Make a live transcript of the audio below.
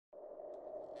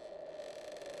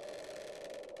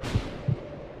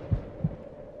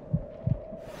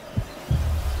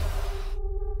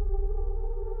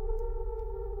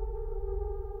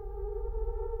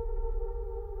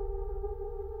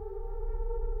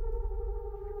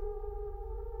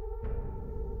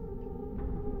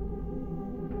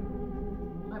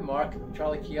Mark,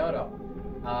 Charlie Chiodo.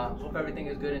 Hope everything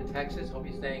is good in Texas. Hope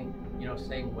you're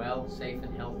staying well, safe,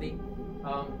 and healthy.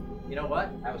 You know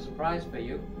what? I have a surprise for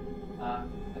you. I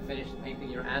finished painting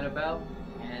your Annabelle,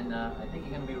 and I think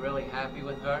you're going to be really happy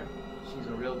with her. She's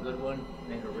a real good one.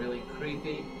 Made her really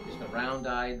creepy. Just a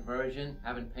round-eyed version.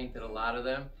 Haven't painted a lot of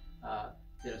them.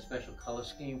 Did a special color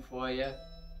scheme for you,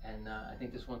 and I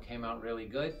think this one came out really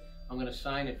good. I'm going to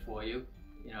sign it for you,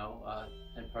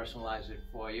 and personalize it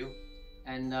for you.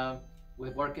 And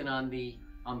we're working on the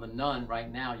nun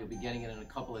right now. You'll be getting it in a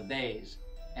couple of days,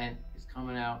 and it's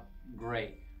coming out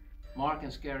great. Mark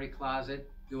and Scary Closet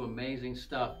do amazing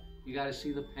stuff. You got to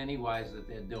see the Pennywise that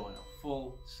they're doing. A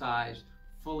full-size,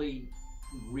 fully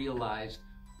realized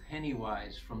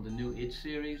Pennywise from the new It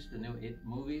series, the new It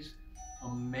movies.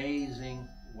 Amazing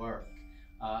work.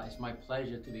 It's my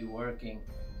pleasure to be working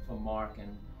for Mark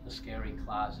and the Scary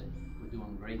Closet. We're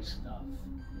doing great stuff.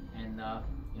 And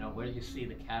where do you see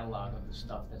the catalog of the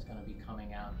stuff that's going to be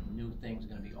coming out? New things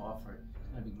going to be offered. It's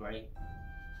going to be great.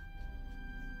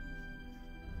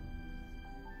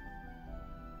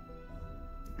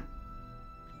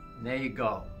 And there you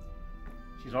go.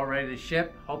 She's all ready to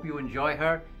ship. Hope you enjoy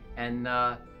her, and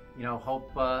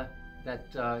hope that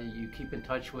you keep in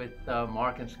touch with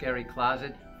Mark and Scary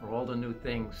Closet for all the new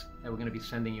things that we're going to be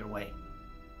sending your way.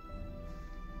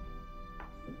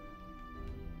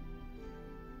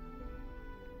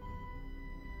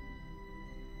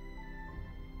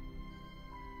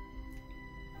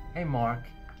 Hey Mark,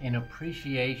 in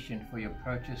appreciation for your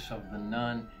purchase of the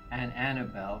Nun and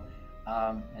Annabelle,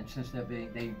 and since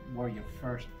they were your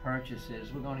first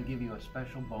purchases, we're going to give you a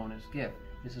special bonus gift.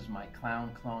 This is my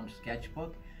Klowns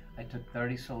sketchbook. I took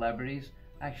 30 celebrities.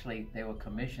 Actually, they were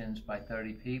commissions by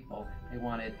 30 people. They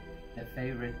wanted their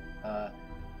favorite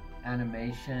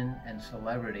animation and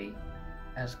celebrity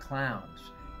as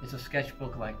clowns. It's a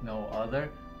sketchbook like no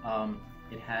other.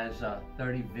 It has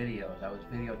 30 videos. I was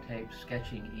videotaped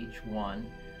sketching each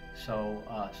one. So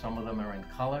some of them are in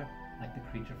color, like the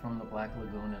creature from the Black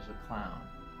Lagoon as a clown.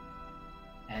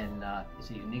 And it's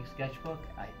a unique sketchbook.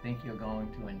 I think you're going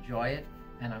to enjoy it,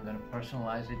 and I'm going to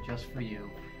personalize it just for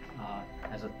you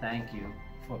as a thank you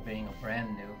for being a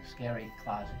brand new Scary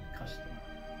Closet customer.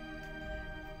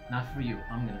 Not for you,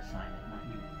 I'm going to sign it, not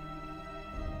you.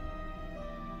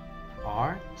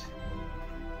 Art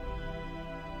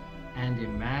and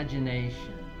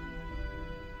imagination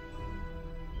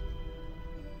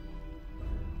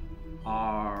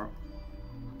are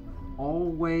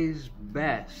always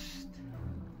best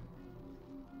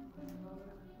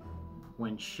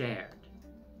when shared.